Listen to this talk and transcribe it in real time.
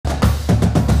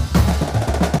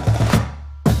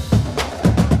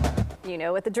You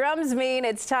know what the drums mean.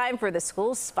 It's time for the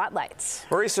school spotlights.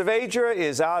 Marie Saavedra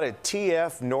is out at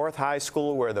TF North High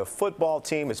School, where the football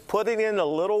team is putting in a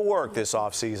little work this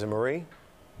offseason. Marie?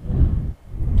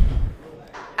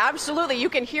 Absolutely. You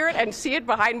can hear it and see it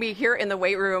behind me here in the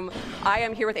weight room. I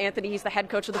am here with Anthony. He's the head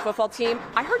coach of the football team.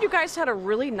 I heard you guys had a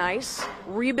really nice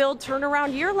rebuild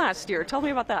turnaround year last year. Tell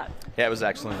me about that. Yeah, it was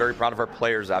excellent. Very proud of our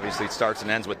players. Obviously, it starts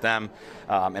and ends with them.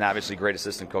 And obviously, great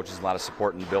assistant coaches, a lot of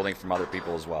support in building from other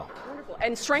people as well. Wonderful.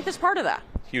 And strength is part of that.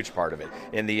 Huge part of it.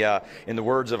 In the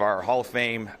words of our Hall of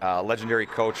Fame legendary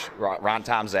coach, Ron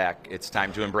Tomczak, it's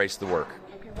time to embrace the work.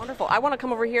 Wonderful. I want to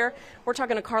come over here. We're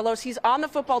talking to Carlos. He's on the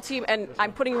football team, and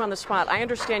I'm putting you on the spot. I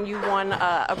understand you won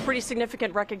a pretty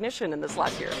significant recognition in this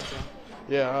last year.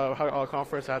 Yeah, our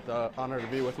conference, I had the honor to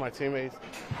be with my teammates,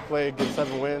 play, get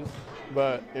 7 wins.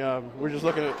 But we're just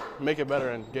looking to make it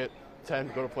better and get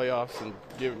 10, go to playoffs, and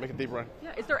make a deep run.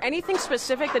 Yeah. Is there anything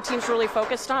specific the team's really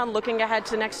focused on looking ahead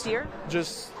to next year?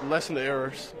 Just lessen the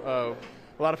errors. A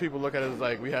lot of people look at it as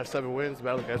like we had 7 wins, but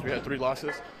I look at it as we had 3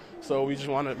 losses. So we just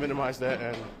want to minimize that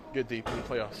and get deep in the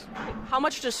playoffs. How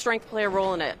much does strength play a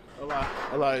role in it? A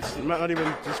lot. It's not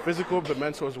even just physical, but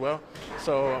mental as well.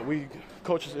 So we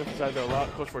coaches emphasize that a lot.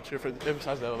 Coach Fortier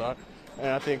emphasized that a lot, and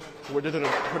I think we're doing a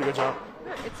pretty good job.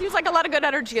 It seems like a lot of good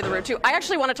energy in the room too. I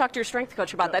actually want to talk to your strength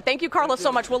coach about that. Thank you, Carlos,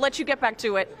 so much. We'll let you get back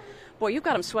to it. Boy, you've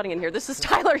got him sweating in here. This is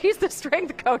Tyler. He's the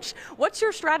strength coach. What's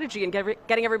your strategy in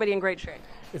getting everybody in great shape?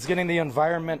 It's getting the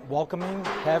environment welcoming,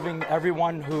 having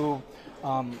everyone who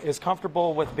is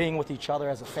comfortable with being with each other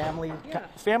as a family. Yeah.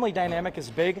 Family dynamic is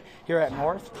big here at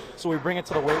North, so we bring it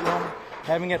to the weight room,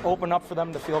 having it open up for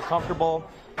them to feel comfortable,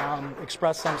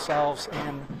 express themselves,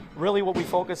 and really what we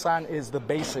focus on is the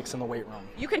basics in the weight room.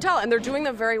 You can tell, and they're doing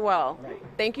them very well. Right.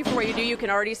 Thank you for what you do. You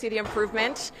can already see the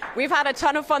improvement. We've had a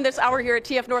ton of fun this hour here at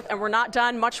TF North, and we're not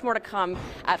done. Much more to come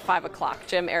at 5 o'clock.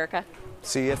 Jim, Erica.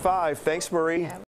 See you at 5. Thanks, Marie.